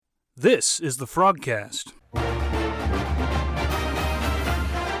This is the FrogCast.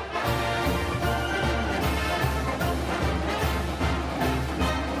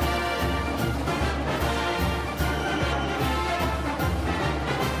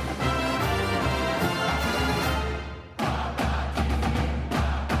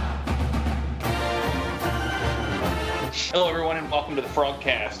 Hello, everyone, and welcome to the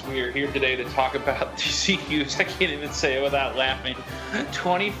FrogCast. We are here today to talk about TCU's, I can't even say it without laughing,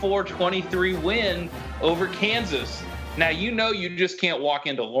 24-23 win over Kansas. Now, you know you just can't walk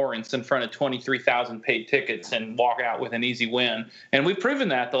into Lawrence in front of 23,000 paid tickets and walk out with an easy win, and we've proven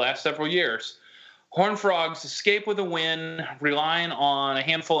that the last several years. Horned Frogs escape with a win, relying on a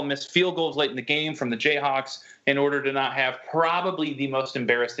handful of missed field goals late in the game from the Jayhawks in order to not have probably the most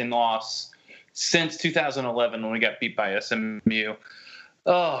embarrassing loss since 2011 when we got beat by SMU.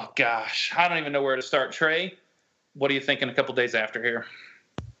 Oh, gosh. I don't even know where to start. Trey, what are you thinking a couple days after here?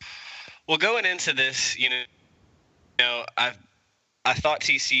 Well, going into this, I thought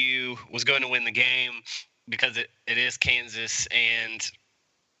TCU was going to win the game because it is Kansas. And,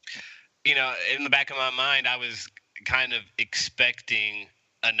 in the back of my mind, I was kind of expecting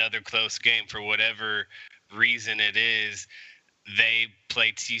another close game for whatever reason it is. They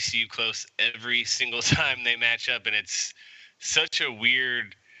play TCU close every single time they match up, and it's such a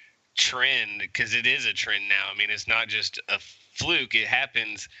weird trend because it is a trend now. I mean, it's not just a fluke. It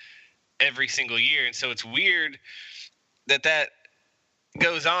happens every single year, and so it's weird that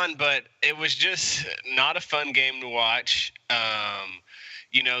goes on, but it was just not a fun game to watch. The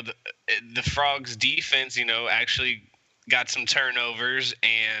Frogs defense, actually got some turnovers,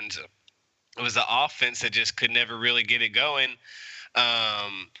 and it was the offense that just could never really get it going.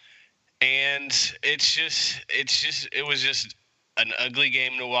 And it was just an ugly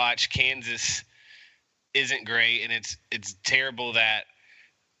game to watch. Kansas isn't great, and it's terrible that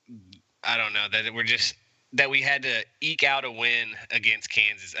that we had to eke out a win against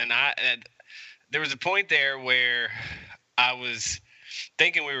Kansas. And there was a point there where I was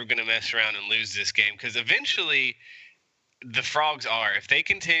thinking we were going to mess around and lose this game, because eventually the Frogs are. If they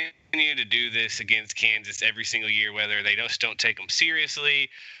continue to do this against Kansas every single year, whether they just don't take them seriously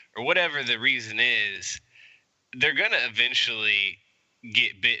or whatever the reason is, they're going to eventually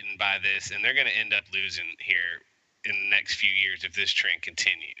get bitten by this, and they're going to end up losing here in the next few years if this trend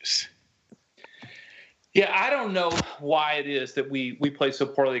continues. Yeah, I don't know why it is that we play so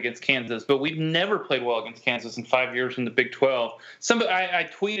poorly against Kansas, but we've never played well against Kansas in 5 years in the Big 12. I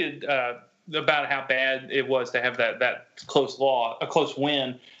tweeted about how bad it was to have that close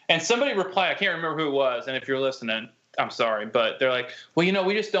win. And somebody replied, I can't remember who it was, and if you're listening, I'm sorry, but they're like, well,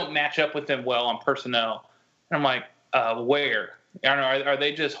 we just don't match up with them well on personnel. And I'm like, where? I don't know, are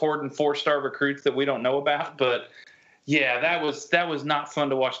they just hoarding 4-star recruits that we don't know about? But yeah, that was not fun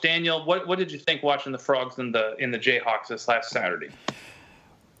to watch. Daniel, what did you think watching the Frogs in the Jayhawks this last Saturday?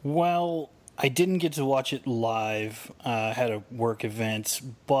 Well, I didn't get to watch it live. I had a work event,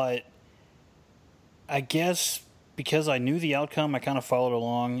 but I guess because I knew the outcome, I kind of followed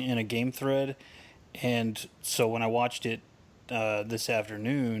along in a game thread. And so when I watched it this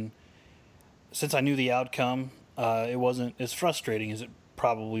afternoon, since I knew the outcome, it wasn't as frustrating as it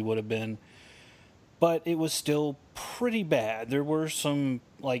probably would have been. But it was still pretty bad. There were some,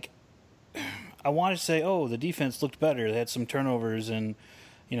 I want to say, the defense looked better. They had some turnovers and,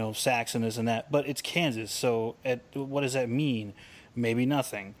 sacks and this and that. But it's Kansas, so what does that mean? Maybe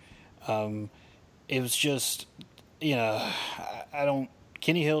nothing. It was just,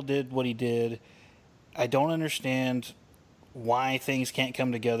 Kenny Hill did what he did. I don't understand why things can't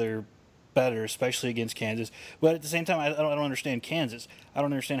come together better, especially against Kansas. But at the same time, I don't understand Kansas. I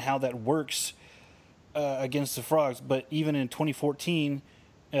don't understand how that works against the Frogs. But even in 2014,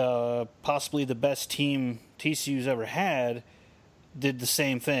 possibly the best team TCU's ever had did the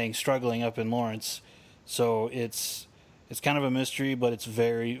same thing, struggling up in Lawrence. So it's kind of a mystery, but it's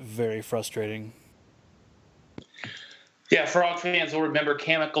very, very frustrating. Yeah, Frog fans will remember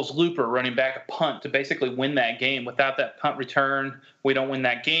Cam Eccles-Looper running back a punt to basically win that game. Without that punt return, we don't win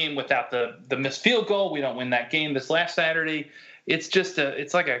that game. Without the missed field goal, we don't win that game this last Saturday. It's just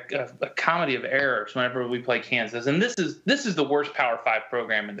it's like a comedy of errors whenever we play Kansas. And this is the worst Power 5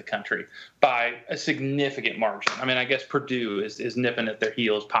 program in the country by a significant margin. I mean, I guess Purdue is nipping at their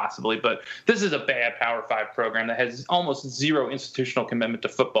heels possibly, but this is a bad Power 5 program that has almost zero institutional commitment to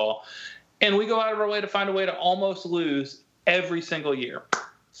football. And we go out of our way to find a way to almost lose every single year.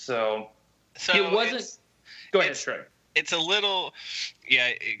 So it wasn't. Go ahead, Trey. It's a little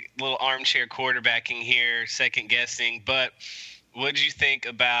armchair quarterbacking here, second guessing. But what did you think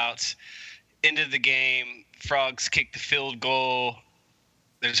about end of the game? Frogs kicked the field goal.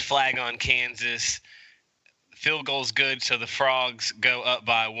 There's flag on Kansas. Field goal's good, so the Frogs go up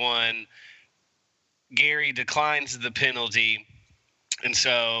by 1. Gary declines the penalty, and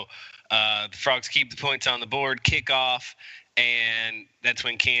so the Frogs keep the points on the board, kickoff, and that's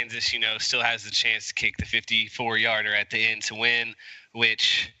when Kansas, still has the chance to kick the 54-yarder at the end to win,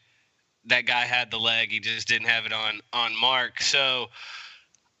 which that guy had the leg. He just didn't have it on mark. So,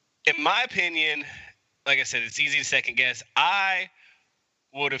 in my opinion, like I said, it's easy to second guess. I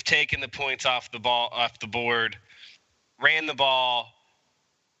would have taken the points off the board, ran the ball,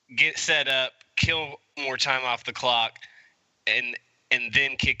 get set up, kill more time off the clock, and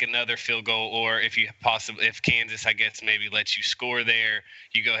then kick another field goal. Or if Kansas, I guess, maybe lets you score there,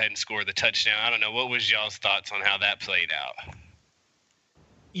 you go ahead and score the touchdown. I don't know. What was y'all's thoughts on how that played out?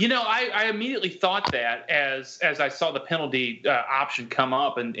 I immediately thought that as I saw the penalty option come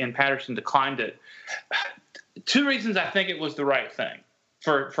up and Patterson declined it. 2 reasons I think it was the right thing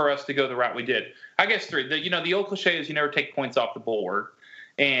for us to go the route we did. I guess 3. The old cliche is you never take points off the board,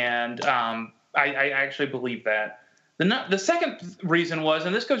 and I actually believe that. The second reason was,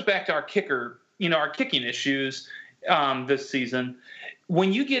 and this goes back to our kicker, our kicking issues this season.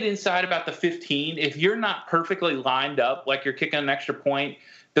 When you get inside about the 15, if you're not perfectly lined up, like you're kicking an extra point,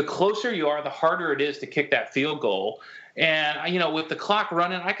 the closer you are, the harder it is to kick that field goal. And, with the clock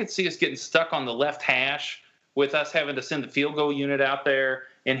running, I could see us getting stuck on the left hash with us having to send the field goal unit out there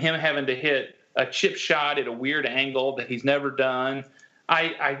and him having to hit a chip shot at a weird angle that he's never done.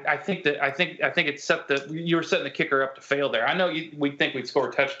 I think it's you were setting the kicker up to fail there. I know we think we'd score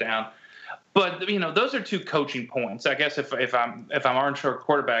a touchdown, but those are 2 coaching points. I guess if I'm Armstrong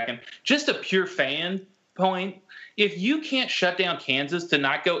quarterback, and just a pure fan point, if you can't shut down Kansas to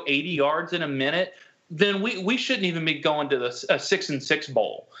not go 80 yards in a minute, then we shouldn't even be going to a 6-6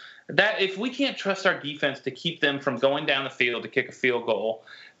 bowl. That if we can't trust our defense to keep them from going down the field to kick a field goal,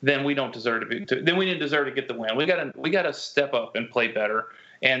 then we don't deserve then we didn't deserve to get the win. We got to step up and play better.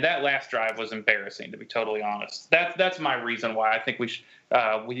 And that last drive was embarrassing, to be totally honest. That's my reason why I think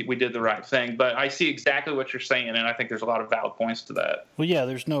we did the right thing. But I see exactly what you're saying, and I think there's a lot of valid points to that. Well, yeah,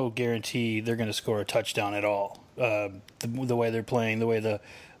 there's no guarantee they're going to score a touchdown at all. The way they're playing, the way the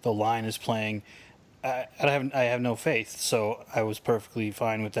line is playing, I have no faith. So I was perfectly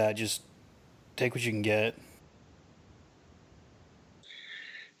fine with that. Just take what you can get.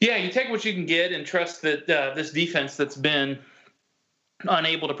 Yeah, you take what you can get and trust that this defense that's been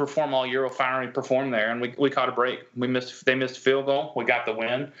unable to perform all year will finally perform there, and we caught a break. They missed a field goal. We got the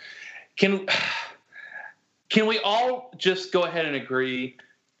win. Can we all just go ahead and agree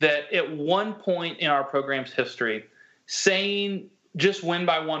that at one point in our program's history, saying just win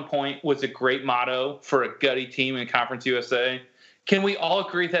by 1 point was a great motto for a gutty team in Conference USA? Can we all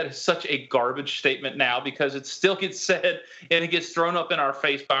agree that is such a garbage statement now, because it still gets said and it gets thrown up in our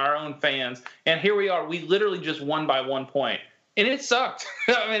face by our own fans? And here we are. We literally just won by 1 point. And it sucked.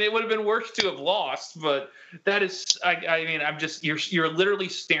 I mean, it would have been worse to have lost, but that is, you're literally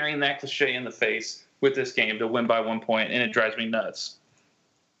staring that cliche in the face with this game, to win by 1 point, and it drives me nuts.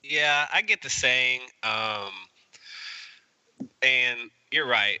 Yeah, I get the saying. And you're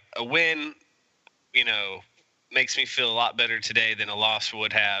right. A win, makes me feel a lot better today than a loss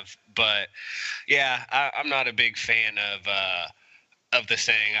would have. But yeah, I'm not a big fan of the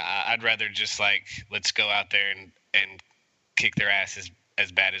saying. I'd rather just let's go out there and kick their asses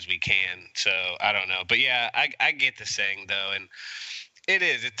as bad as we can. So I don't know, but yeah, I get the saying though, and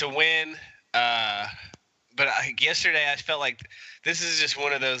it's a win. But yesterday I felt like this is just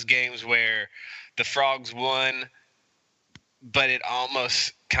one of those games where the Frogs won, but it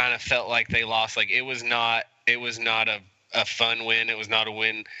almost kind of felt like they lost. Like it was not a fun win. It was not a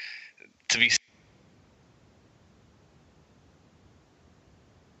win to be.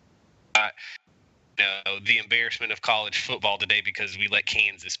 The embarrassment of college football today because we let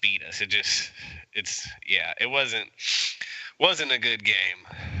Kansas beat us. It wasn't a good game.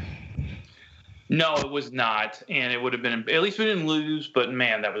 No, it was not, and it would have been. At least we didn't lose, but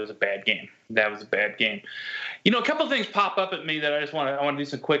man, that was a bad game. A couple of things pop up at me that I want to do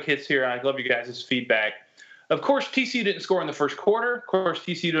some quick hits here. I love you guys' feedback. Of course, TCU didn't score in the first quarter. Of course,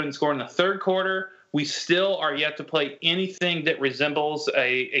 TCU didn't score in the third quarter. We still are yet to play anything that resembles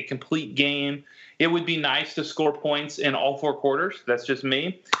a complete game. It would be nice to score points in all 4 quarters. That's just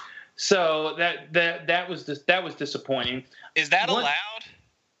me. So that was disappointing. Is that allowed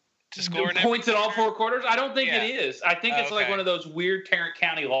to score points in all 4 quarters? I don't think it is. I think it's like one of those weird Tarrant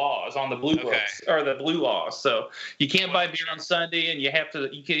County laws on the blue books, or the blue laws. So you can't buy beer on Sunday, and you have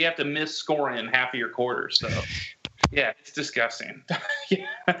to miss scoring in half of your quarters. So Yeah, it's disgusting. Yeah,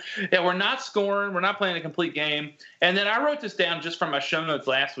 we're not scoring. We're not playing a complete game. And then I wrote this down just from my show notes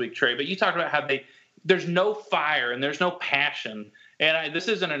last week, Trey. But you talked about how there's no fire and there's no passion. And this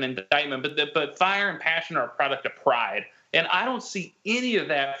isn't an indictment, but fire and passion are a product of pride. And I don't see any of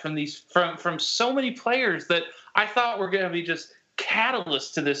that from so many players that I thought were going to be just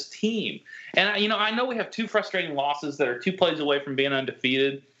catalysts to this team. And I know we have 2 frustrating losses that are 2 plays away from being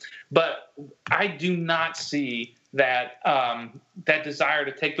undefeated, but I do not see that desire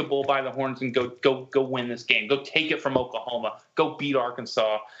to take the bull by the horns and go win this game, go take it from Oklahoma, go beat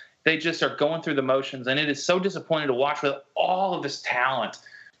Arkansas. They just are going through the motions, and it is so disappointing to watch with all of this talent.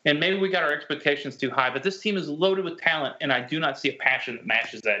 And maybe we got our expectations too high, but this team is loaded with talent, and I do not see a passion that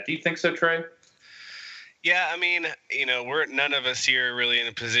matches that. Do you think so, Trey? Yeah, I mean, we're none of us here really in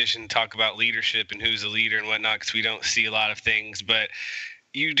a position to talk about leadership and who's a leader and whatnot because we don't see a lot of things, but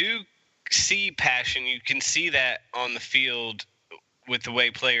you do see passion. You can see that on the field with the way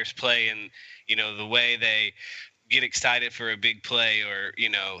players play and, the way they get excited for a big play or,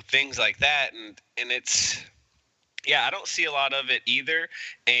 things like that. And it's, yeah, I don't see a lot of it either.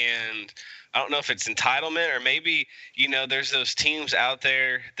 And I don't know if it's entitlement or maybe, there's those teams out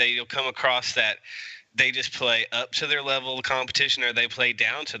there that you'll come across that they just play up to their level of competition or they play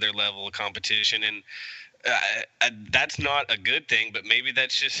down to their level of competition. And that's not a good thing, but maybe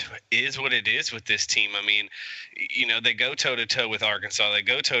that's just is what it is with this team. I mean, they go toe-to-toe with Arkansas. They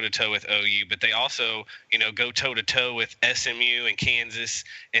go toe-to-toe with OU, but they also, go toe-to-toe with SMU and Kansas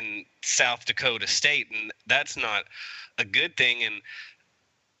and South Dakota State, and that's not a good thing. And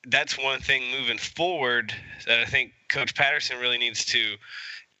that's one thing moving forward that I think Coach Patterson really needs to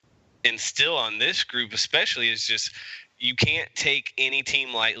instill on this group especially is just you can't take any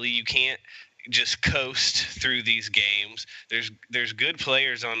team lightly. You can't just coast through these games. There's good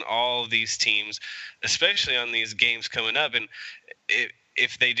players on all of these teams, especially on these games coming up. And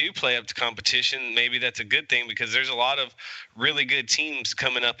if they do play up to competition, maybe that's a good thing because there's a lot of really good teams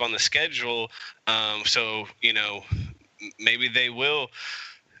coming up on the schedule. So, maybe they will,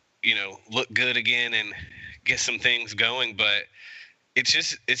 look good again and get some things going. But it's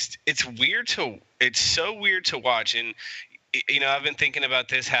just it's so weird to watch. And I've been thinking about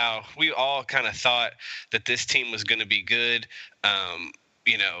this, how we all kind of thought that this team was going to be good,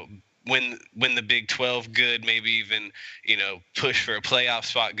 when the Big 12 good, maybe even, push for a playoff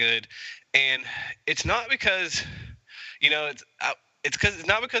spot good. And it's not because, it's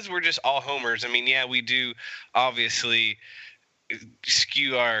not because we're just all homers. I mean, yeah, we do obviously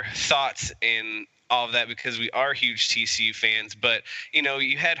skew our thoughts and all of that because we are huge TCU fans, but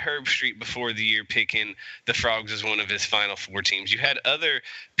you had Herb Street before the year picking the Frogs as one of his Final Four teams. You had other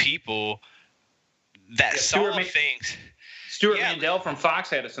people that saw things. Stuart Mandel from Fox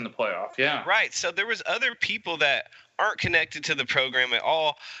had us in the playoff. Yeah, right. So there was other people that aren't connected to the program at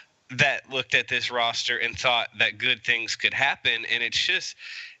all that looked at this roster and thought that good things could happen, and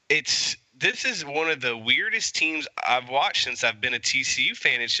this is one of the weirdest teams I've watched since I've been a TCU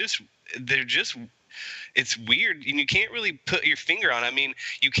fan. It's weird, and you can't really put your finger on it. I mean,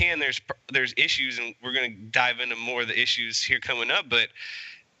 you can. There's issues, and we're going to dive into more of the issues here coming up, but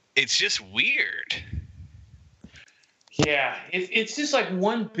it's just weird. Yeah, it's just like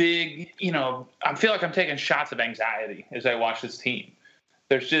one big, I feel like I'm taking shots of anxiety as I watch this team.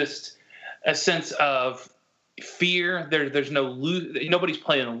 There's just a sense of fear. There's nobody's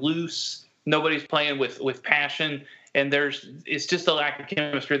playing loose. Nobody's playing with passion, and it's just a lack of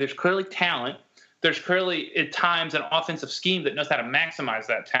chemistry. There's clearly talent. There's clearly at times an offensive scheme that knows how to maximize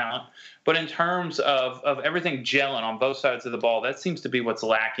that talent. But in terms of everything gelling on both sides of the ball, that seems to be what's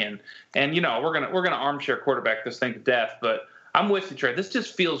lacking. And we're gonna armchair quarterback this thing to death. But I'm with you, Trey. This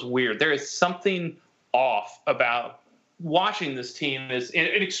just feels weird. There is something off about watching this team. Is an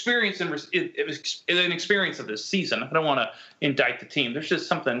experience of this season. I don't want to indict the team. There's just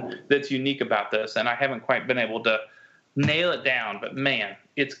something that's unique about this, and I haven't quite been able to nail it down. But man,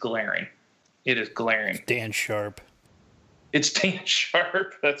 it's glaring. It is glaring. It's Dan Sharp. It's Dan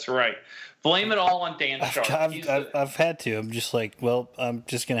Sharp. That's right. Blame it all on Dan Sharp. I've had to. I'm just like, well, I'm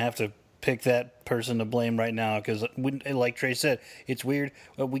just going to have to pick that person to blame right now because, like Trey said, it's weird.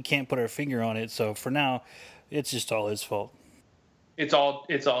 But we can't put our finger on it. So for now, it's just all his fault. It's all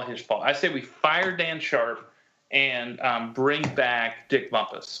his fault. I say we fire Dan Sharp and bring back Dick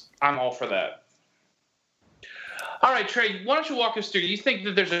Bumpus. I'm all for that. All right, Trey, why don't you walk us through? You think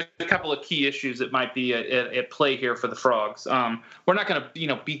that there's a couple of key issues that might be at play here for the Frogs? We're not going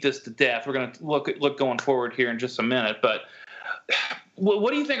to beat this to death. We're going to look going forward here in just a minute. But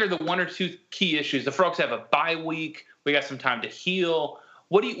what do you think are the one or two key issues? The Frogs have a bye week. We got some time to heal.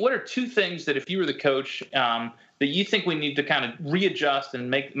 What are two things that if you were the coach that you think we need to kind of readjust and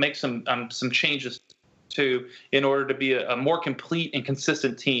make some changes to in order to be a more complete and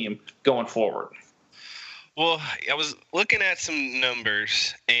consistent team going forward? Well, I was looking at some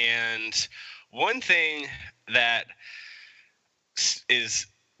numbers, and one thing that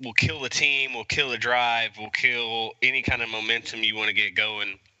will kill the team, will kill a drive, will kill any kind of momentum you want to get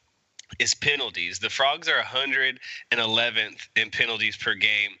going is penalties. The Frogs are 111th in penalties per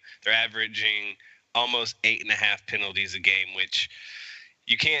game. They're averaging almost 8.5 penalties a game, which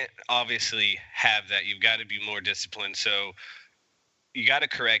you can't obviously have that. You've got to be more disciplined. So you got to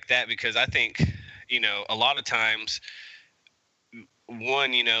correct that, because I think, a lot of times,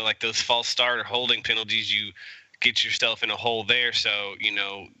 one, like those false start or holding penalties, you get yourself in a hole there. So,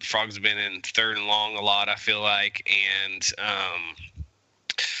 Frogs have been in 3rd and long a lot, I feel like. And,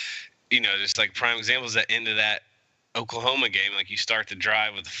 just like prime examples at the end of that Oklahoma game, like you start the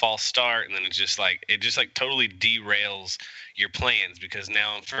drive with a false start, and then it just totally derails your plans, because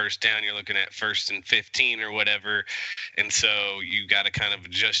now on 1st down you're looking at 1st and 15 or whatever, and so you got to kind of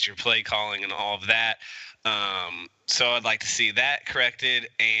adjust your play calling and all of that. So I'd like to see that corrected,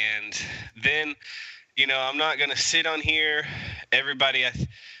 and then I'm not going to sit on here. Everybody, I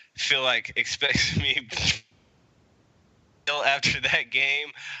feel like, expects me after that game,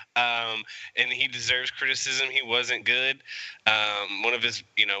 and he deserves criticism. He wasn't good. One of his,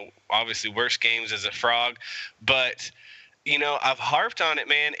 obviously worst games as a Frog. But, I've harped on it,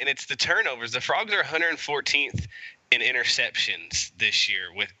 man, and it's the turnovers. The Frogs are 114th in interceptions this year.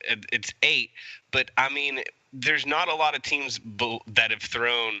 It's 8. But, there's not a lot of teams that have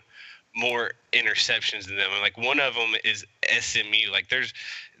thrown more interceptions than them. Like, one of them is SMU. Like,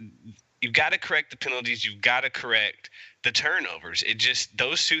 you've got to correct the penalties. You've got to correct the turnovers.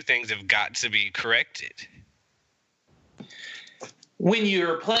 Those two things have got to be corrected. When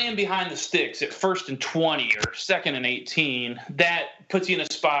you're playing behind the sticks at 1st and 20 or 2nd and 18, that puts you in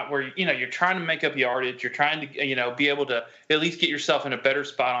a spot where, you're trying to make up yardage. You're trying to, be able to at least get yourself in a better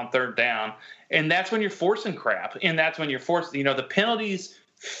spot on 3rd down. And that's when you're forcing crap. And that's when you're forcing, the penalties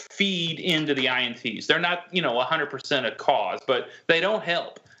feed into the INTs. They're not, 100% a cause, but they don't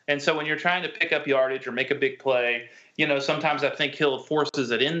help. And so when you're trying to pick up yardage or make a big play, sometimes I think Hill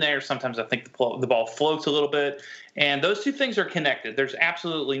forces it in there. Sometimes I think the ball floats a little bit. And those two things are connected. There's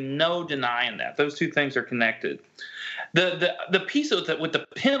absolutely no denying that. Those two things are connected. The piece with the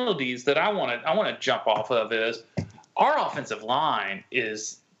penalties that I want to jump off of is our offensive line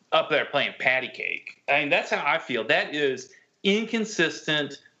is up there playing patty cake. I mean, that's how I feel. That is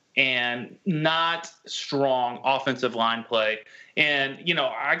inconsistent and not strong offensive line play. And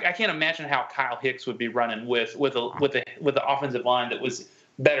I can't imagine how Kyle Hicks would be running with the offensive line that was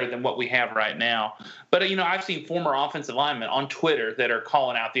better than what we have right now. But I've seen former offensive linemen on Twitter that are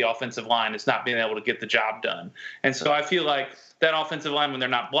calling out the offensive line as not being able to get the job done. And so I feel like that offensive line, when they're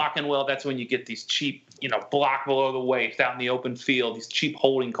not blocking well, that's when you get these cheap, block below the waist out in the open field, these cheap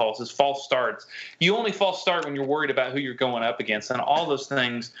holding calls, these false starts. You only false start when you're worried about who you're going up against, and all those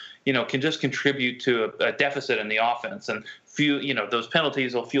things, can just contribute to a deficit in the offense. And those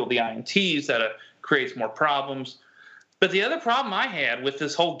penalties will fuel the INTs, that creates more problems. But the other problem I had with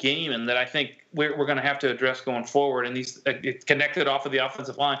this whole game, and that I think we're going to have to address going forward, and it's connected off of the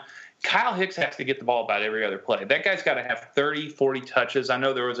offensive line, Kyle Hicks has to get the ball about every other play. That guy's got to have 30, 40 touches. I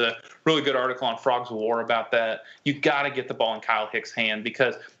know there was a really good article on Frogs War about that. You've got to get the ball in Kyle Hicks' hand,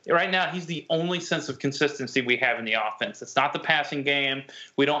 because right now he's the only sense of consistency we have in the offense. It's not the passing game.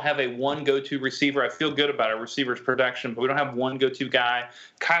 We don't have a one go-to receiver. I feel good about our receivers' production, but we don't have one go-to guy.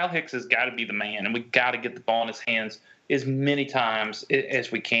 Kyle Hicks has got to be the man, and we've got to get the ball in his hands as many times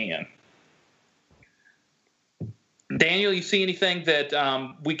as we can. Daniel, you see anything that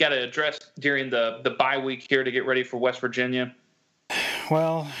we got to address during the bye week here to get ready for West Virginia?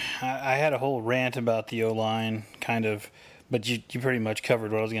 Well, I had a whole rant about the O-line, kind of, but you pretty much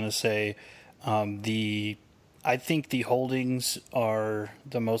covered what I was going to say. I think the holdings are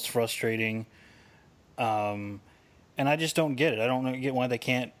the most frustrating, and I just don't get it. I don't get why they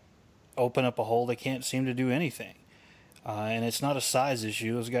can't open up a hole. They can't seem to do anything, and it's not a size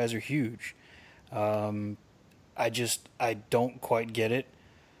issue. Those guys are huge. I don't quite get it.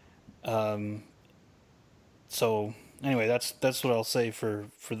 So anyway, that's what I'll say for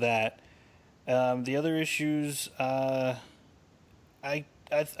that. The other issues,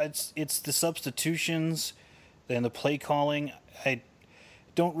 it's the substitutions and the play calling. I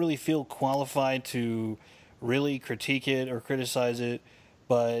don't really feel qualified to really critique it or criticize it,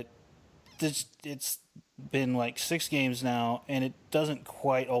 but it's been like 6 games now, and it doesn't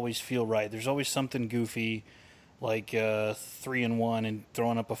quite always feel right. There's always something goofy. like 3-1 and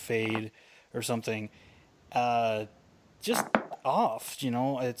throwing up a fade or something. Just off,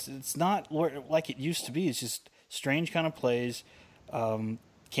 It's not like it used to be. It's just strange kind of plays.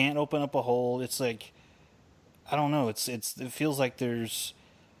 Can't open up a hole. It's like, I don't know. It feels like there's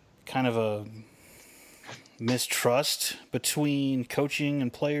kind of a mistrust between coaching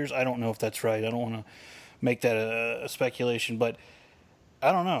and players. I don't know if that's right. I don't want to make that a speculation, but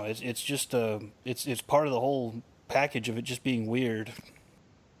I don't know. It's just it's part of the whole package of it just being weird.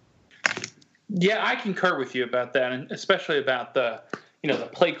 Yeah, I concur with you about that, and especially about the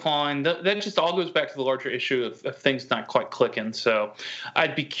play calling. That just all goes back to the larger issue of things not quite clicking. So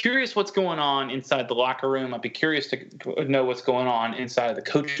I'd be curious what's going on inside the locker room. I'd be curious to know what's going on inside of the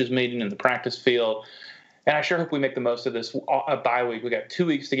coaches' meeting in the practice field. And I sure hope we make the most of this bye week. We got 2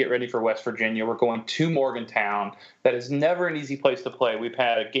 weeks to get ready for West Virginia. We're going to Morgantown. That is never an easy place to play. We've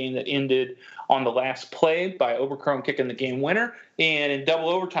had a game that ended on the last play by Oberchrome kicking the game winner, and in double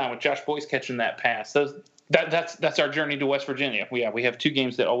overtime with Josh Boyce catching that pass. That's our journey to West Virginia. We have 2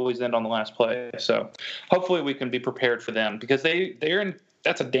 games that always end on the last play. So hopefully we can be prepared for them, because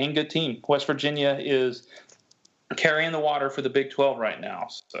that's a dang good team. West Virginia is carrying the water for the Big 12 right now.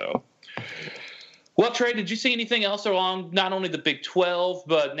 So. Well, Trey, did you see anything else along not only the Big 12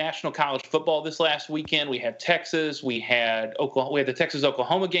 but national college football this last weekend? We had Texas, we had Oklahoma, we had the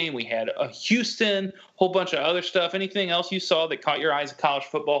Texas-Oklahoma game, we had Houston, a whole bunch of other stuff. Anything else you saw that caught your eye as a college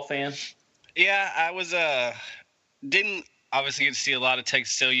football fan? Yeah, I was didn't obviously get to see a lot of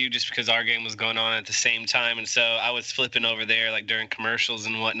Texas OU just because our game was going on at the same time, and so I was flipping over there like during commercials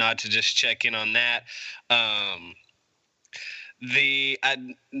and whatnot to just check in on that.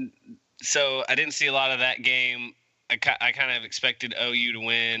 So I didn't see a lot of that game. I kind of expected OU to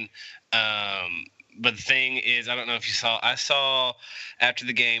win. But the thing is, I don't know if you saw, I saw after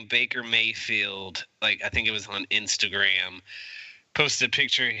the game, Baker Mayfield, like I think it was on Instagram, posted a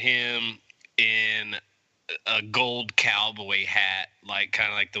picture of him in a gold cowboy hat, like kind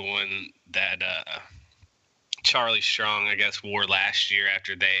of like the one that Charlie Strong, I guess, wore last year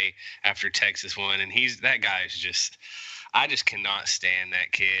after Texas won. And that guy is just, I just cannot stand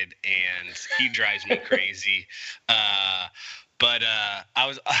that kid, and he drives me crazy. But I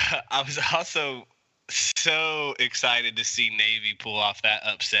was also so excited to see Navy pull off that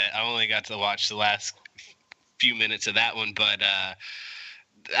upset. I only got to watch the last few minutes of that one, but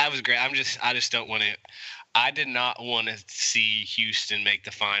that was great. I just don't want to. I did not want to see Houston make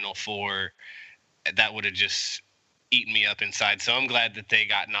the Final Four. That would have just eaten me up inside. So I'm glad that they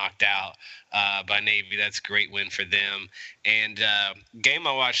got knocked out by Navy. That's a great win for them. And game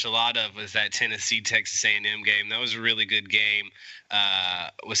I watched a lot of was that Tennessee-Texas A&M game. That was a really good game.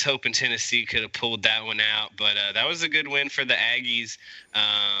 Was hoping Tennessee could have pulled that one out, but that was a good win for the Aggies.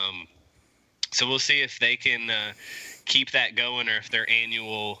 So we'll see if they can keep that going, or if their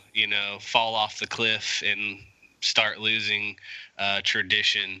annual, fall off the cliff and start losing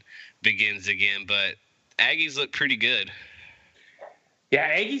tradition begins again. But Aggies look pretty good.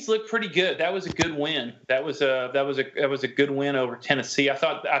 Yeah, Aggies look pretty good. That was a good win. That was a good win over Tennessee. I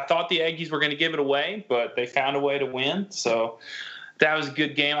thought the Aggies were going to give it away, but they found a way to win. So that was a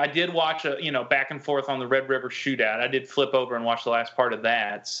good game. I did watch back and forth on the Red River Shootout. I did flip over and watch the last part of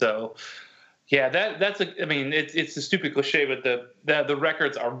that. So yeah, it's a stupid cliche, but the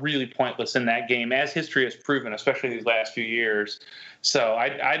records are really pointless in that game, as history has proven, especially these last few years. So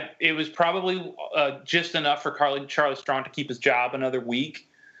it was probably just enough for Charlie Strong to keep his job another week.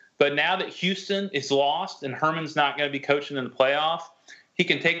 But now that Houston is lost and Herman's not going to be coaching in the playoff, he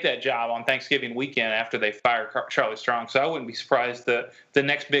can take that job on Thanksgiving weekend after they fire Charlie Strong. So I wouldn't be surprised that the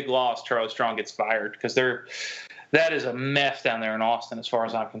next big loss, Charlie Strong gets fired, because that is a mess down there in Austin as far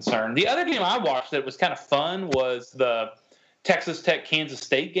as I'm concerned. The other game I watched that was kind of fun was the Texas Tech-Kansas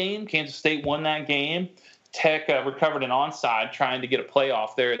State game. Kansas State won that game. Tech recovered an onside trying to get a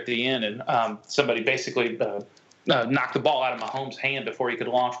playoff there at the end, and somebody basically knocked the ball out of Mahomes' hand before he could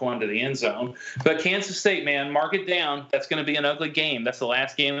launch one to the end zone. But Kansas State, man, mark it down. That's going to be an ugly game. That's the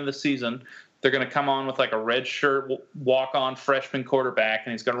last game of the season. They're going to come on with like a red shirt walk-on freshman quarterback,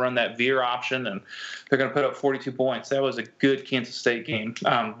 and he's going to run that veer option, and they're going to put up 42 points. That was a good Kansas State game.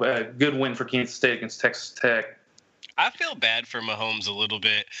 A good win for Kansas State against Texas Tech. I feel bad for Mahomes a little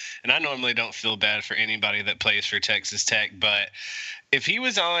bit, and I normally don't feel bad for anybody that plays for Texas Tech, but if he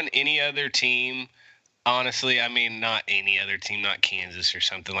was on any other team, honestly, I mean, not any other team, not Kansas or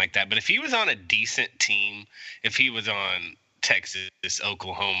something like that, but if he was on a decent team, if he was on Texas,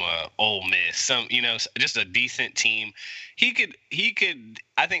 Oklahoma, Ole Miss, just a decent team, he could,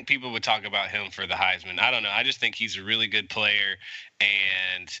 I think people would talk about him for the Heisman. I don't know. I just think he's a really good player,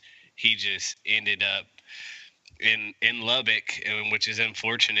 and he just ended up in Lubbock, which is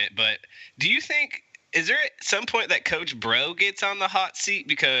unfortunate. But do you think, is there at some point that Coach Bro gets on the hot seat?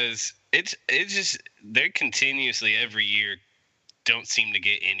 Because it's just, they're continuously every year don't seem to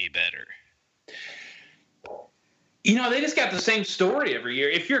get any better. They just got the same story every year.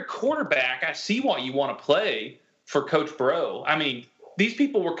 If you're a quarterback, I see why you want to play for Coach Bro. I mean, these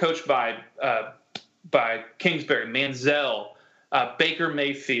people were coached by Kingsbury, Manziel, Baker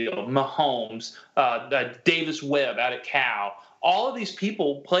Mayfield, Mahomes, Davis Webb out at Cal. All of these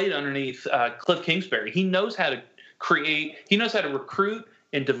people played underneath Cliff Kingsbury. He knows how to create. He knows how to recruit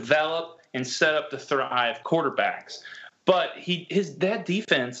and develop and set up to thrive quarterbacks. But that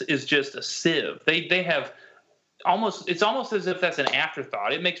defense is just a sieve. They have it's almost as if that's an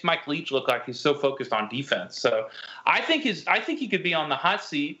afterthought. It makes Mike Leach look like he's so focused on defense. So I think he could be on the hot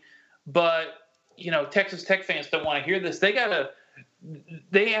seat, but Texas Tech fans don't want to hear this. They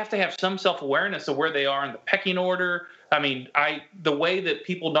have to have some self-awareness of where they are in the pecking order. I mean, the way that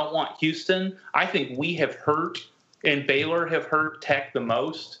people don't want Houston, I think we have hurt, and Baylor have hurt Tech the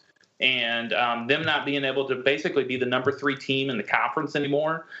most. And them not being able to basically be the number 3 team in the conference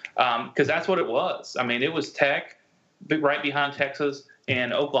anymore, because that's what it was. I mean, it was Tech right behind Texas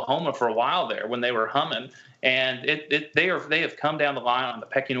and Oklahoma for a while there when they were humming. And they have come down the line on the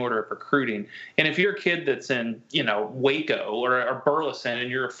pecking order of recruiting. And if you're a kid that's in Waco or Burleson and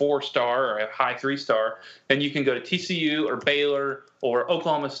you're a 4-star or a high 3-star, then you can go to TCU or Baylor or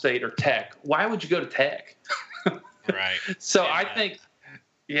Oklahoma State or Tech. Why would you go to Tech? Right. So yeah. I think.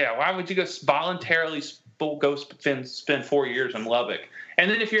 Yeah, why would you go voluntarily go spend 4 years in Lubbock?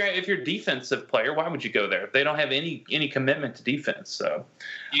 And then if you're a defensive player, why would you go there? They don't have any commitment to defense. So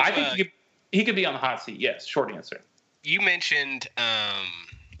I think he could be on the hot seat. Yes, short answer. You mentioned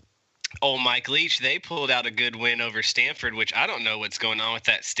old Mike Leach. They pulled out a good win over Stanford, which I don't know what's going on with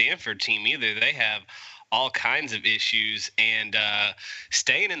that Stanford team either. They have all kinds of issues. And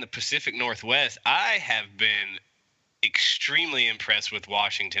staying in the Pacific Northwest, I have been extremely impressed with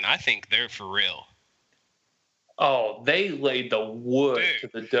Washington. I think they're for real. Oh, they laid the wood to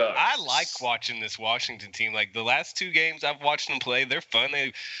the Ducks. I like watching this Washington team. Like the last 2 games I've watched them play, they're fun.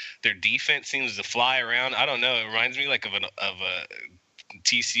 Their defense seems to fly around. I don't know. It reminds me like of a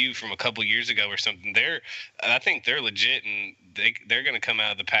TCU from a couple years ago or something. I think they're legit, and they're going to come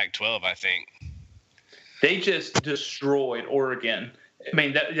out of the Pac-12. I think they just destroyed Oregon. I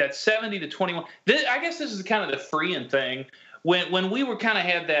mean, that 70-21. I guess this is kind of the freeing thing. When we were kind of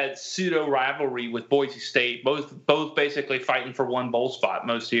had that pseudo rivalry with Boise State, both basically fighting for one bowl spot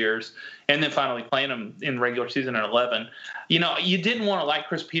most years, and then finally playing them in regular season at 11. You didn't want to like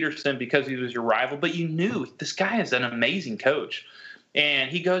Chris Peterson because he was your rival, but you knew this guy is an amazing coach,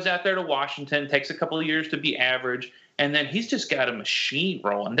 and he goes out there to Washington, takes a couple of years to be average, and then he's just got a machine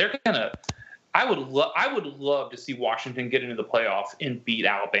rolling. They're gonna. I would love to see Washington get into the playoff and beat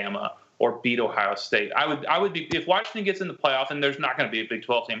Alabama or beat Ohio State. I would be, if Washington gets in the playoff and there's not going to be a Big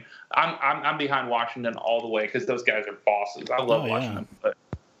 12 team. I'm behind Washington all the way because those guys are bosses. I love watching them. But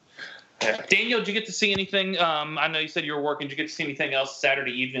Daniel, did you get to see anything? I know you said you were working. Did you get to see anything else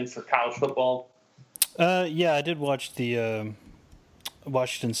Saturday evening for college football? Yeah, I did watch the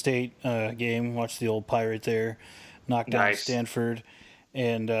Washington State game. Watched the old Pirate there knock down Stanford,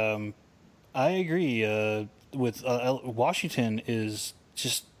 and. I agree with Washington is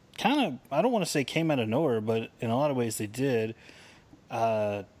just kind of, I don't want to say came out of nowhere, but in a lot of ways they did,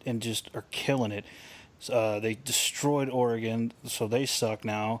 and just are killing it. They destroyed Oregon, so they suck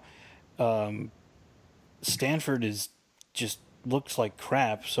now. Stanford is just looks like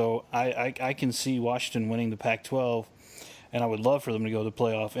crap, so I can see Washington winning the Pac-12, and I would love for them to go to the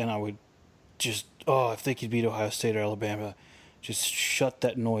playoff, and I would just, if they could beat Ohio State or Alabama, just shut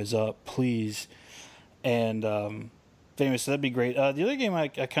that noise up, please. And famous, that'd be great. The other game I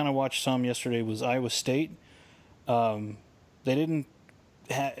kind of watched some yesterday was Iowa State. They didn't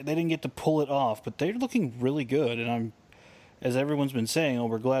get to pull it off, but they're looking really good. And as everyone's been saying,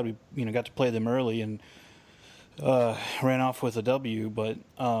 we're glad we got to play them early and ran off with a W. But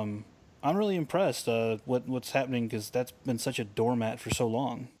I'm really impressed what's happening because that's been such a doormat for so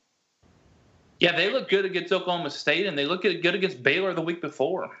long. Yeah, they look good against Oklahoma State, and they look good against Baylor the week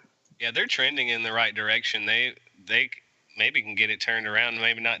before. Yeah, they're trending in the right direction. They maybe can get it turned around.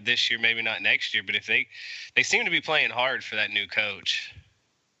 Maybe not this year, maybe not next year. But if they seem to be playing hard for that new coach.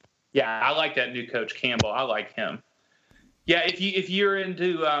 Yeah, I like that new coach Campbell. I like him. Yeah, if you're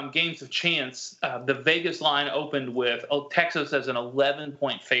into games of chance, the Vegas line opened with Texas as an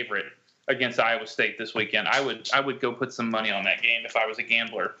 11-point favorite against Iowa State this weekend. I would go put some money on that game if I was a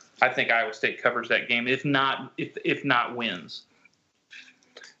gambler. I think Iowa State covers that game, if not wins.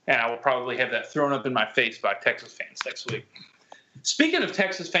 and I will probably have that thrown up in my face by Texas fans next week. Speaking of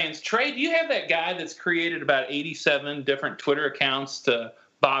Texas fans, Trey, do you have that guy that's created about 87 different Twitter accounts to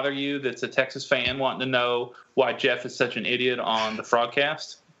bother you that's a Texas fan wanting to know why Jeff is such an idiot on the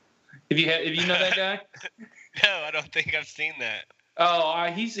FrogCast? If you know that guy? No, I don't think I've seen that.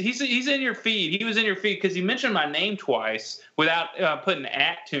 Oh, he's in your feed. He was in your feed because he mentioned my name twice without putting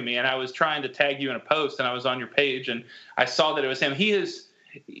an @ to me, and I was trying to tag you in a post, and I was on your page, and I saw that it was him. He has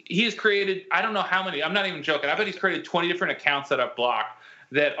created, I don't know how many. I'm not even joking. I bet he's created 20 different accounts that I've blocked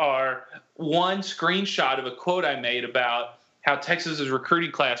that are one screenshot of a quote I made about how Texas's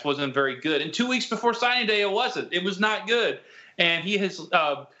recruiting class wasn't very good. And 2 weeks before signing day, it wasn't. It was not good. And he has.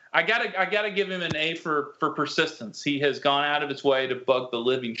 I gotta give him an A for persistence. He has gone out of his way to bug the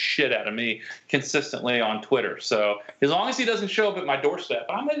living shit out of me consistently on Twitter. So as long as he doesn't show up at my doorstep,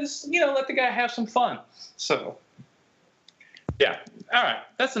 I'm gonna just let the guy have some fun. So yeah, all right,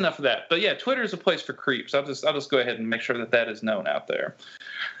 that's enough of that. But yeah, Twitter is a place for creeps. I'll just go ahead and make sure that is known out there.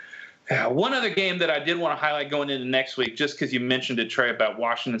 One other game that I did want to highlight going into next week, just because you mentioned it, Trey, about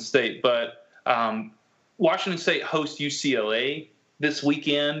Washington State, but Washington State hosts UCLA this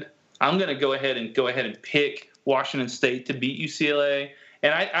weekend. I'm going to go ahead and pick Washington State to beat UCLA.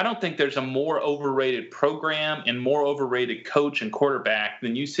 And I don't think there's a more overrated program and more overrated coach and quarterback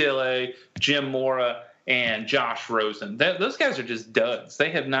than UCLA, Jim Mora, and Josh Rosen. Those guys are just duds. They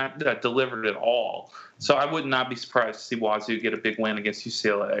have not delivered at all. So I would not be surprised to see Wazoo get a big win against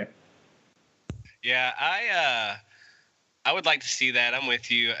UCLA. Yeah, I would like to see that. I'm with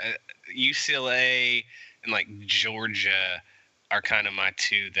you. UCLA and like Georgia are kind of my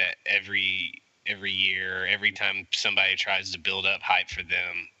two that every year, every time somebody tries to build up hype for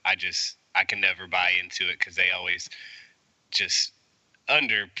them, I can never buy into it because they always just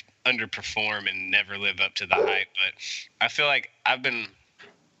underperform and never live up to the hype. But I feel like I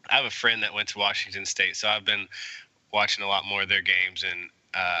have a friend that went to Washington State, so I've been watching a lot more of their games and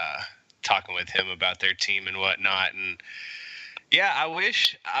talking with him about their team and whatnot. And yeah,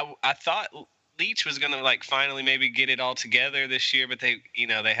 I thought Leach was going to like finally maybe get it all together this year, but they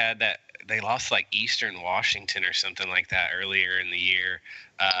had that, they lost like Eastern Washington or something like that earlier in the year.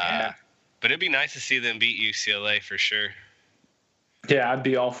 But it'd be nice to see them beat UCLA for sure. Yeah, I'd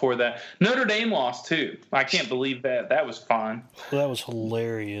be all for that. Notre Dame lost too. I can't believe that. That was fun. Well, that was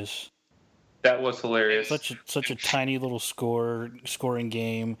hilarious. That was hilarious. Such a tiny little scoring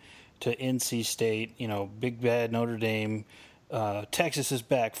game to NC State. Big bad Notre Dame. Texas is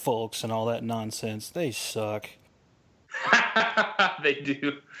back, folks, and all that nonsense. They suck. They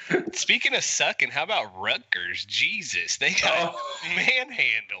do. Speaking of sucking, how about Rutgers? Jesus, they got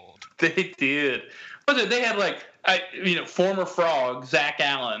manhandled. They did. They had former Frog Zach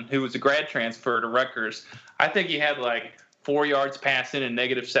Allen, who was a grad transfer to Rutgers. I think he had like 4 yards passing and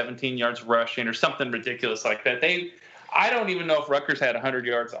negative 17 yards rushing or something ridiculous like that. I don't even know if Rutgers had 100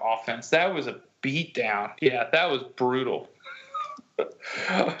 yards of offense. That was a beatdown. Yeah, that was brutal.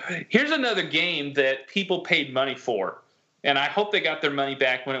 Here's another game that people paid money for, and I hope they got their money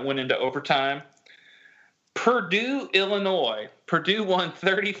back when it went into overtime. Purdue, Illinois. Purdue won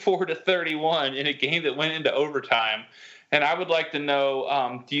 34-31 in a game that went into overtime. And I would like to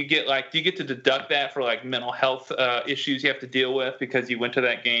know, do you get to deduct that for like mental health issues you have to deal with because you went to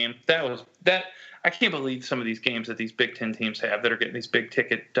that game? I can't believe some of these games that these Big Ten teams have that are getting these big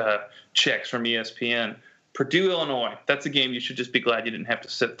ticket checks from ESPN. Purdue, Illinois. That's a game you should just be glad you didn't have to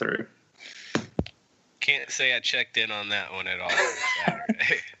sit through. Can't say I checked in on that one at all on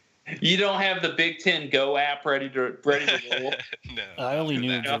Saturday. You don't have the Big Ten Go app ready to roll? No. I only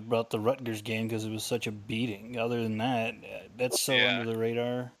knew about the Rutgers game because it was such a beating. Other than that, that's so under the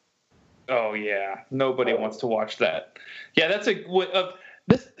radar. Oh, yeah. Nobody wants to watch that. Yeah, that's we're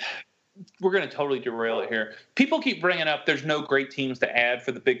going to totally derail it here. People keep bringing up there's no great teams to add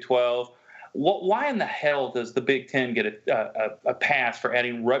for the Big 12. Why in the hell does the Big Ten get a pass for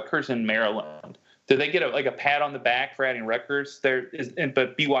adding Rutgers and Maryland? Do they get a pat on the back for adding Rutgers? But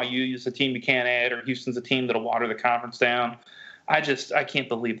BYU is a team you can't add, or Houston's a team that'll water the conference down. I can't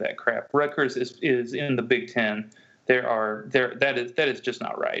believe that crap. Rutgers is in the Big Ten. That is just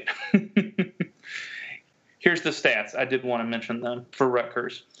not right. Here's the stats. I did want to mention them for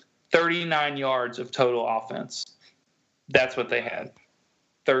Rutgers. 39 yards of total offense. That's what they had.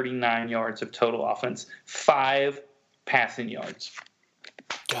 39 yards of total offense. 5 passing yards.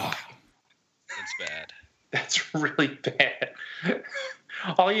 God. That's bad. That's really bad.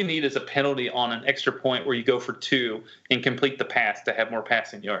 All you need is a penalty on an extra point where you go for 2 and complete the pass to have more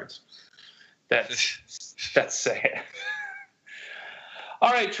passing yards. That's sad.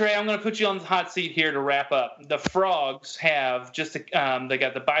 All right, Trey, I'm going to put you on the hot seat here to wrap up. The Frogs have they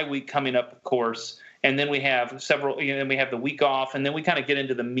got the bye week coming up, of course, and then we have we have the week off, and then we kind of get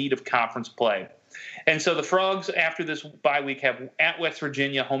into the meat of conference play. And so the Frogs, after this bye week, have at West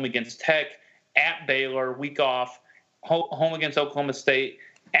Virginia, home against Tech, at Baylor, week off, home against Oklahoma State,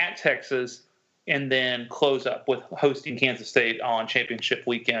 at Texas, and then close up with hosting Kansas State on championship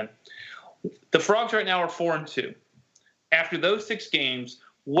weekend. The Frogs right now are 4-2. After those 6 games,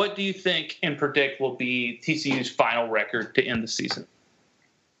 what do you think and predict will be TCU's final record to end the season?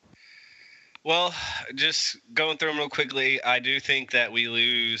 Well, just going through them real quickly, I do think that we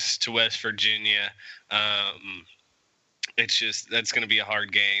lose to West Virginia. It's just that's going to be a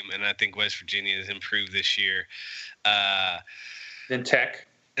hard game, and I think West Virginia has improved this year. Then Tech.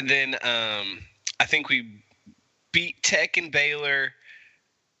 And then I think we beat Tech and Baylor,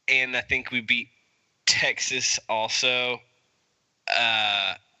 and I think we beat Texas also.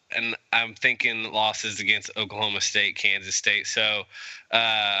 And I'm thinking losses against Oklahoma State, Kansas State. So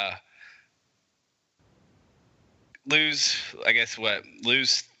lose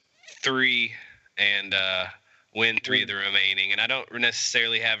 3 and win 3 of the remaining. And I don't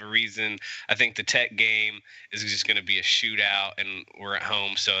necessarily have a reason. I think the Tech game is just going to be a shootout, and we're at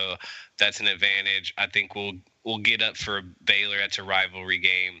home, so that's an advantage. I think we'll get up for Baylor. That's a rivalry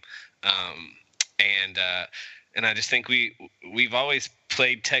game. And I just think we've always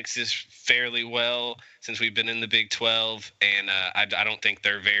played Texas fairly well since we've been in the Big 12, and I don't think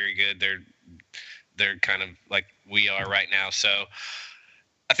they're very good. They're kind of like we are right now. So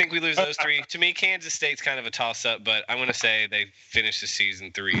I think we lose those 3. To me, Kansas State's kind of a toss-up, but I'm going to say they finish the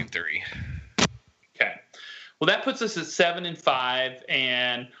season 3-3. Okay. Well, that puts us at 7-5,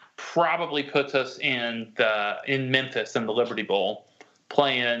 and probably puts us in Memphis in the Liberty Bowl,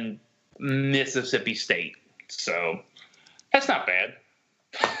 playing Mississippi State. So that's not bad.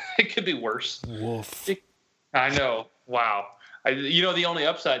 It could be worse. Woof. I know. Wow. The only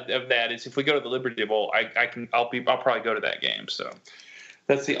upside of that is if we go to the Liberty Bowl, I'll probably go to that game. So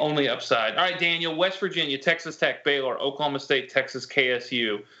that's the only upside. All right, Daniel. West Virginia, Texas Tech, Baylor, Oklahoma State, Texas,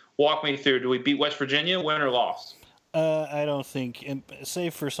 KSU. Walk me through. Do we beat West Virginia? Win or loss? I don't think,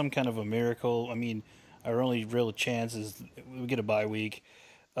 save for some kind of a miracle. I mean, our only real chance is we get a bye week,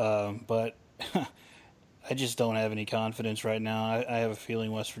 but. I just don't have any confidence right now. I have a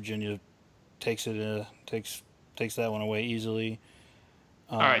feeling West Virginia takes that one away easily.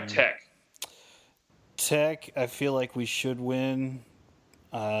 All right, Tech. Tech, I feel like we should win.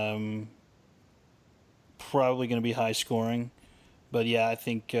 Probably going to be high scoring, but yeah, I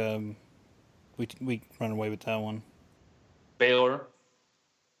think we run away with that one. Baylor.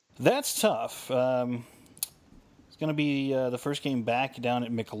 That's tough. It's going to be the first game back down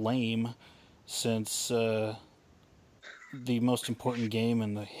at McLean since the most important game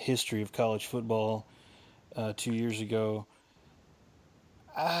in the history of college football 2 years ago.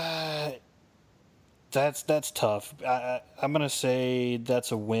 That's tough. I'm going to say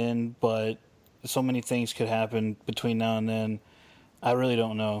that's a win, but so many things could happen between now and then. I really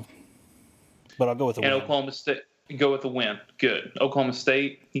don't know. But I'll go with a win. And Oklahoma State, you go with a win. Good. Oklahoma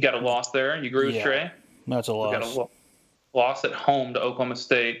State, you got a loss there. You agree with Trey? That's a loss. You got a loss at home to Oklahoma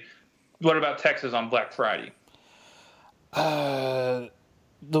State. What about Texas on Black Friday? The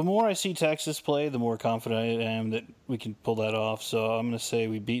more I see Texas play, the more confident I am that we can pull that off. So I'm going to say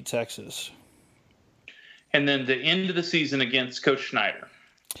we beat Texas. And then the end of the season against Coach Schneider.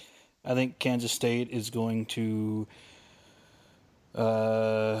 I think Kansas State is going to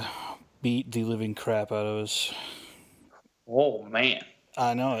beat the living crap out of us. Oh, man.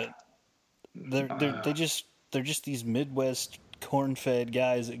 I know it. They're just these Midwest corn-fed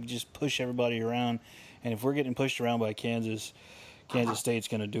guys that just push everybody around, and if we're getting pushed around by Kansas State's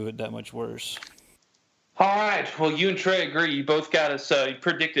going to do it that much worse. All right. Well, you and Trey agree. You both got us. You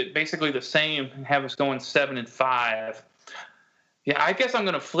predicted basically the same and have us going 7-5. Yeah, I guess I'm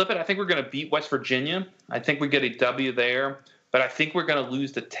going to flip it. I think we're going to beat West Virginia. I think we get a W there, but I think we're going to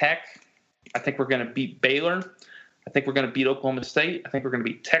lose to Tech. I think we're going to beat Baylor. I think we're going to beat Oklahoma State. I think we're going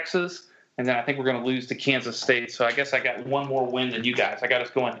to beat Texas. And then I think we're going to lose to Kansas State. So I guess I got one more win than you guys. I got us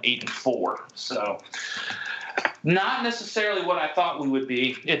going 8-4. So not necessarily what I thought we would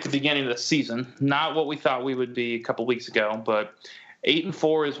be at the beginning of the season. Not what we thought we would be a couple weeks ago. But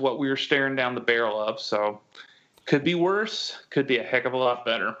 8-4 is what we were staring down the barrel of. So could be worse. Could be a heck of a lot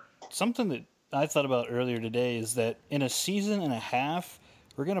better. Something that I thought about earlier today is that in a season and a half,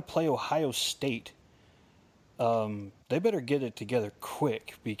 we're going to play Ohio State. They better get it together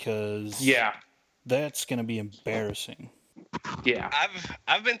quick because that's going to be embarrassing. Yeah,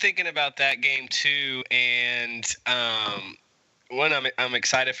 I've been thinking about that game too, and I'm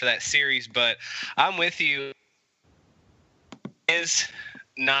excited for that series, but I'm with you. It is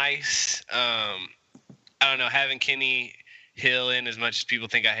nice. I don't know, having Kenny Hill in, as much as people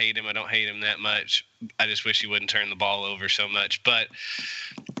think I hate him, I don't hate him that much. I just wish he wouldn't turn the ball over so much. But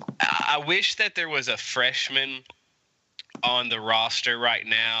I wish that there was a freshman on the roster right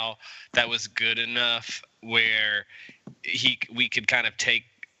now that was good enough where we could kind of take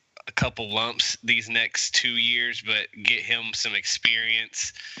a couple lumps these next 2 years, but get him some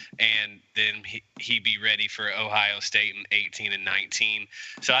experience, and then he be ready for Ohio State in 18 and 19.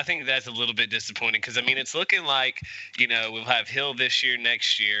 So I think that's a little bit disappointing because, I mean, it's looking like, we'll have Hill this year,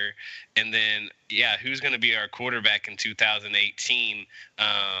 next year, and then, who's going to be our quarterback in 2018?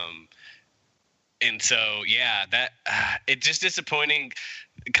 And so, that it's just disappointing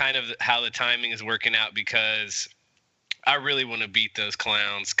kind of how the timing is working out because I really want to beat those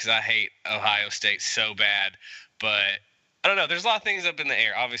clowns because I hate Ohio State so bad. But I don't know. There's a lot of things up in the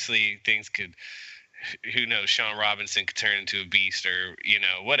air. Obviously, things could – who knows? Sean Robinson could turn into a beast or,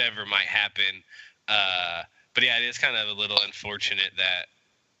 whatever might happen. But, it is kind of a little unfortunate that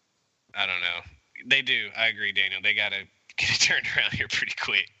 – I don't know. They do. I agree, Daniel. They got to get it turned around here pretty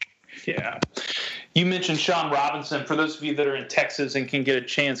quick. Yeah. You mentioned Sean Robinson. For those of you that are in Texas and can get a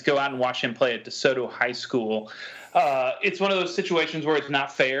chance, go out and watch him play at DeSoto High School. It's one of those situations where it's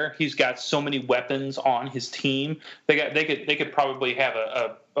not fair. He's got so many weapons on his team. They could probably have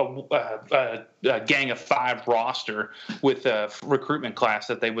a gang of 5 roster with a recruitment class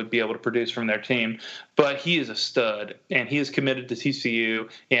that they would be able to produce from their team. But he is a stud, and he is committed to TCU.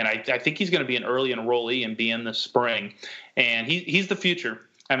 And I think he's going to be an early enrollee and be in the spring. And he's the future.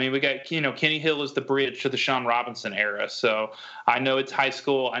 I mean, we got, Kenny Hill is the bridge to the Sean Robinson era. So I know it's high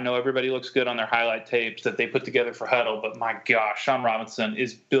school. I know everybody looks good on their highlight tapes that they put together for Huddle. But my gosh, Sean Robinson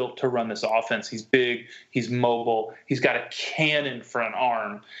is built to run this offense. He's big. He's mobile. He's got a cannon for an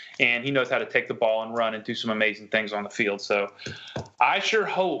arm. And he knows how to take the ball and run and do some amazing things on the field. So I sure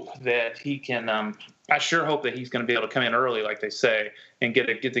hope that he can he's going to be able to come in early, like they say, and get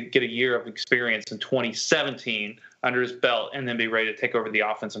a year of experience in 2017 under his belt, and then be ready to take over the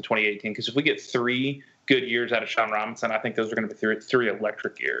offense in 2018. Because if we get 3 good years out of Sean Robinson, I think those are going to be three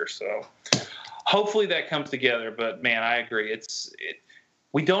electric years. So hopefully that comes together. But man, I agree.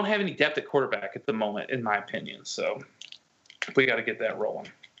 We don't have any depth at quarterback at the moment, in my opinion. So we got to get that rolling.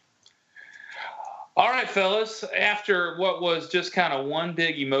 All right, fellas, after what was just kind of one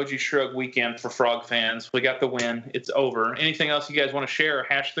big emoji shrug weekend for Frog fans, we got the win. It's over. Anything else you guys want to share or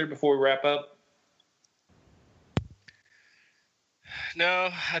hash through before we wrap up? No,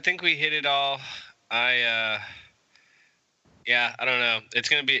 I think we hit it all. I don't know. It's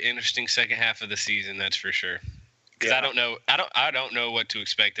going to be an interesting second half of the season, that's for sure. Because I don't know what to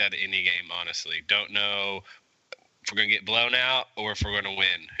expect out of any game, honestly. Don't know if we're going to get blown out or if we're going to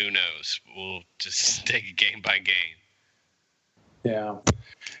win. Who knows? We'll just take it game by game. Yeah.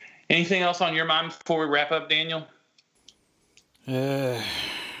 Anything else on your mind before we wrap up, Daniel?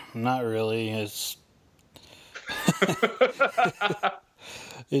 Not really. It's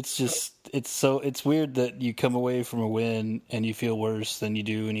weird that you come away from a win and you feel worse than you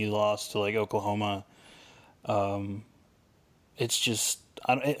do when you lost to like Oklahoma. It's just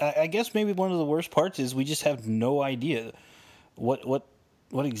I guess maybe one of the worst parts is we just have no idea what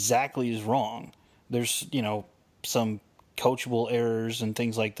exactly is wrong. There's some coachable errors and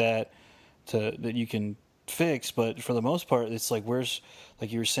things like that that you can fix, but for the most part, it's like where's,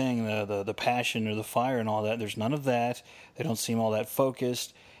 like you were saying, the passion or the fire and all that. There's none of that. They don't seem all that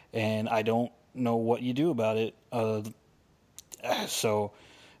focused, and I don't know what you do about it. So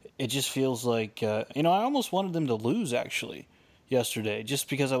it just feels like I almost wanted them to lose actually yesterday, just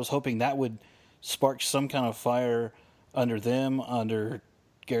because I was hoping that would spark some kind of fire under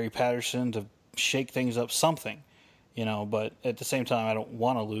Gary Patterson to shake things up, something, But at the same time, I don't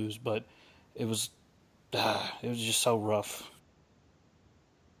want to lose, but it was just so rough.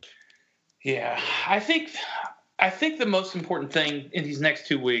 Yeah, I think the most important thing in these next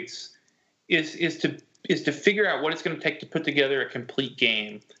 2 weeks is to figure out what it's going to take to put together a complete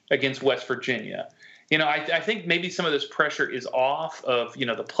game against West Virginia. I think maybe some of this pressure is off of the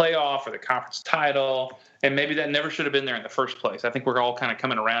playoff or the conference title, and maybe that never should have been there in the first place. I think we're all kind of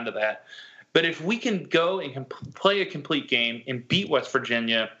coming around to that. But if we can go and play a complete game and beat West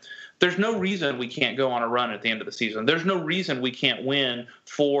Virginia, there's no reason we can't go on a run at the end of the season. There's no reason we can't win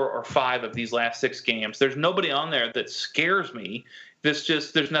 4 or 5 of these last 6 games. There's nobody on there that scares me.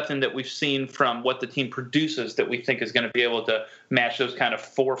 There's nothing that we've seen from what the team produces that we think is going to be able to match those kind of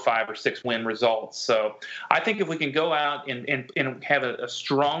 4, 5, or 6 win results. So I think if we can go out and have a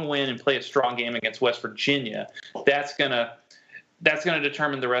strong win and play a strong game against West Virginia, that's going to that's going to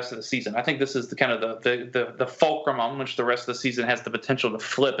determine the rest of the season. I think this is the kind of the fulcrum on which the rest of the season has the potential to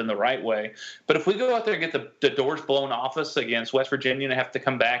flip in the right way. But if we go out there and get the doors blown off us against West Virginia and have to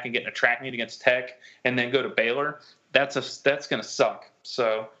come back and get in a track meet against Tech and then go to Baylor, that's going to suck.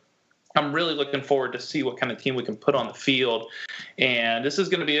 So I'm really looking forward to see what kind of team we can put on the field, and this is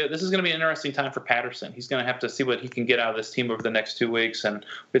going to be an interesting time for Patterson. He's going to have to see what he can get out of this team over the next 2 weeks, and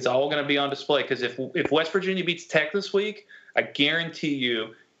it's all going to be on display. Because if West Virginia beats Tech this week, I guarantee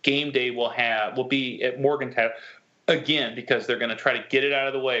you, game day will be at Morgantown again, because they're going to try to get it out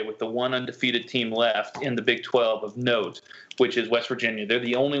of the way with the one undefeated team left in the Big 12 of note, which is West Virginia. They're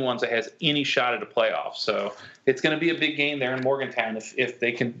the only ones that has any shot at a playoff. So it's going to be a big game there in Morgantown if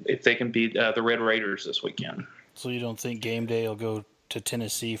they can beat the Red Raiders this weekend. So you don't think game day will go to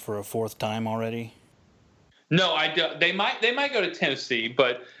Tennessee for a fourth time already? No, I don't. They might go to Tennessee,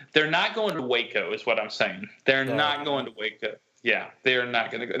 but they're not going to Waco, is what I'm saying. They're not going to Waco. Yeah, they're not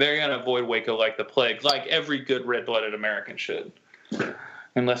going to go. They're going to avoid Waco like the plague, like every good red-blooded American should.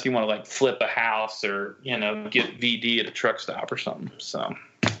 Unless you want to like flip a house or get VD at a truck stop or something. So.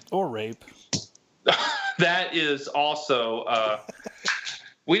 Or rape. That is also.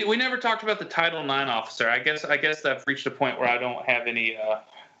 We never talked about the Title IX officer. I guess I've reached a point where I don't have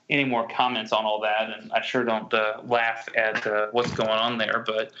any more comments on all that, and I sure don't laugh at what's going on there.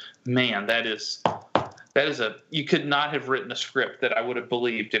 But man, that is you could not have written a script that I would have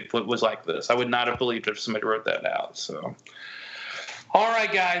believed if it was like this. I would not have believed if somebody wrote that out. So. All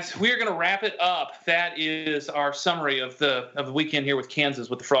right, guys, we are going to wrap it up. That is our summary of the weekend here with Kansas,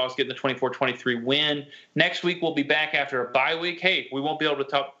 with the Frogs getting the 24-23 win. Next week, we'll be back after a bye week. Hey, we won't be able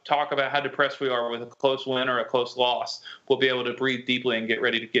to talk about how depressed we are with a close win or a close loss. We'll be able to breathe deeply and get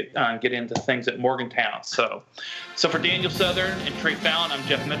ready to get into things at Morgantown. So for Daniel Southern and Trey Fallon, I'm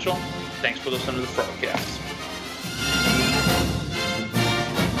Jeff Mitchell. Thanks for listening to the FrogCast.